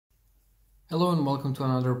Hello and welcome to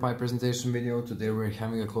another pipe presentation video. Today we're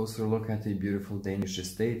having a closer look at a beautiful Danish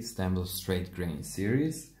estate Stanwell straight grain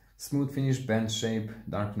series. Smooth finish, bend shape,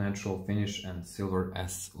 dark natural finish and silver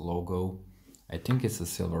S logo. I think it's a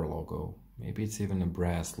silver logo. Maybe it's even a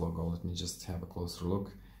brass logo. Let me just have a closer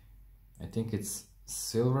look. I think it's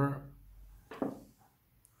silver,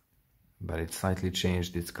 but it slightly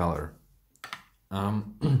changed its color.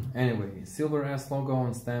 Anyway, silver S logo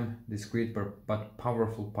on stem, discreet but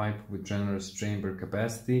powerful pipe with generous chamber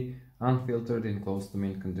capacity, unfiltered in close to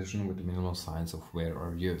mint condition with minimal signs of wear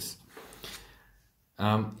or use.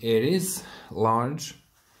 It is large.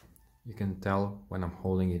 You can tell when I'm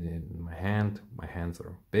holding it in my hand. My hands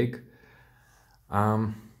are big.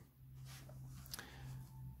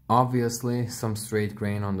 Obviously some straight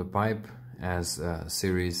grain on the pipe, as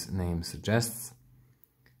series name suggests.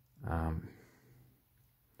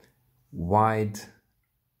 Wide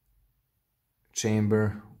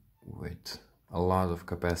chamber with a lot of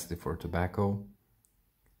capacity for tobacco.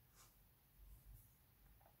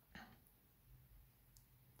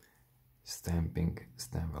 Stamping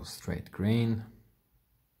Stanwell straight grain.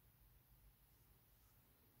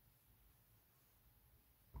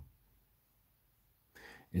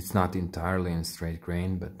 It's not entirely in straight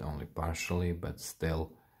grain, but only partially, but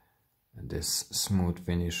still this smooth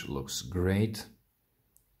finish looks great.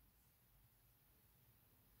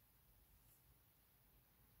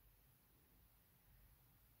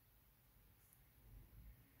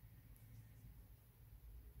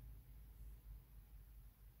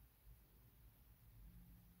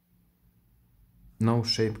 No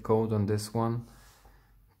shape code on this one.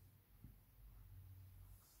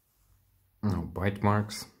 No bite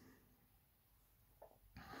marks.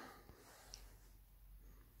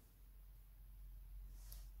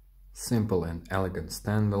 Simple and elegant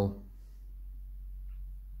Stanwell.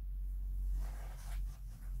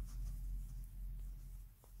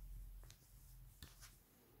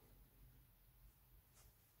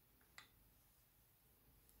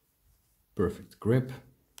 Perfect grip.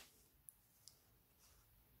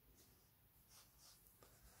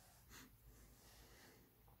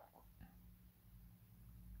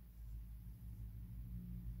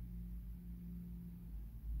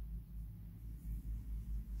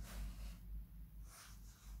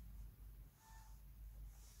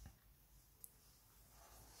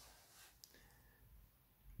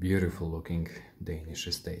 Beautiful looking Danish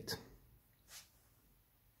estate.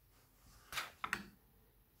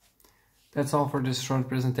 That's all for this short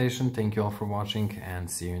presentation. Thank you all for watching and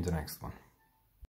see you in the next one.